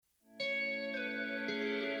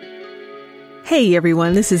Hey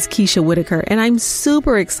everyone, this is Keisha Whitaker, and I'm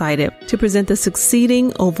super excited to present the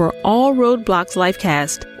Succeeding Over All Roadblocks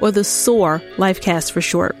Lifecast, or the SOAR Lifecast for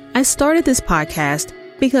short. I started this podcast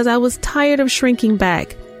because I was tired of shrinking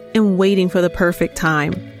back and waiting for the perfect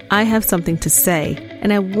time. I have something to say,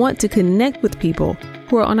 and I want to connect with people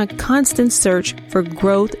who are on a constant search for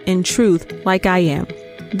growth and truth like I am.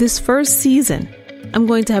 This first season, I'm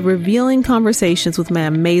going to have revealing conversations with my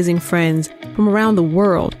amazing friends from around the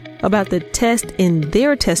world about the test in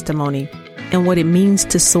their testimony and what it means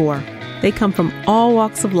to soar. They come from all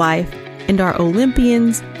walks of life and are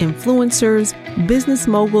Olympians, influencers, business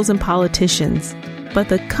moguls, and politicians. But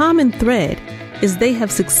the common thread is they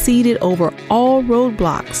have succeeded over all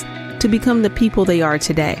roadblocks to become the people they are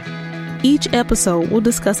today. Each episode will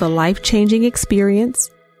discuss a life-changing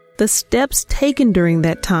experience, the steps taken during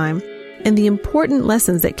that time, and the important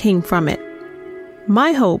lessons that came from it.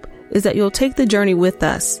 My hope is that you'll take the journey with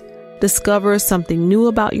us, discover something new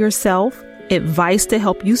about yourself, advice to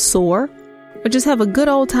help you soar, or just have a good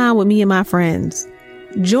old time with me and my friends.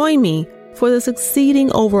 Join me for the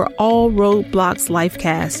Succeeding Over All Roadblocks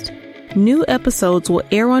Lifecast. New episodes will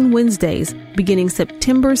air on Wednesdays beginning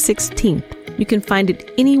September 16th. You can find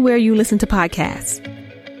it anywhere you listen to podcasts.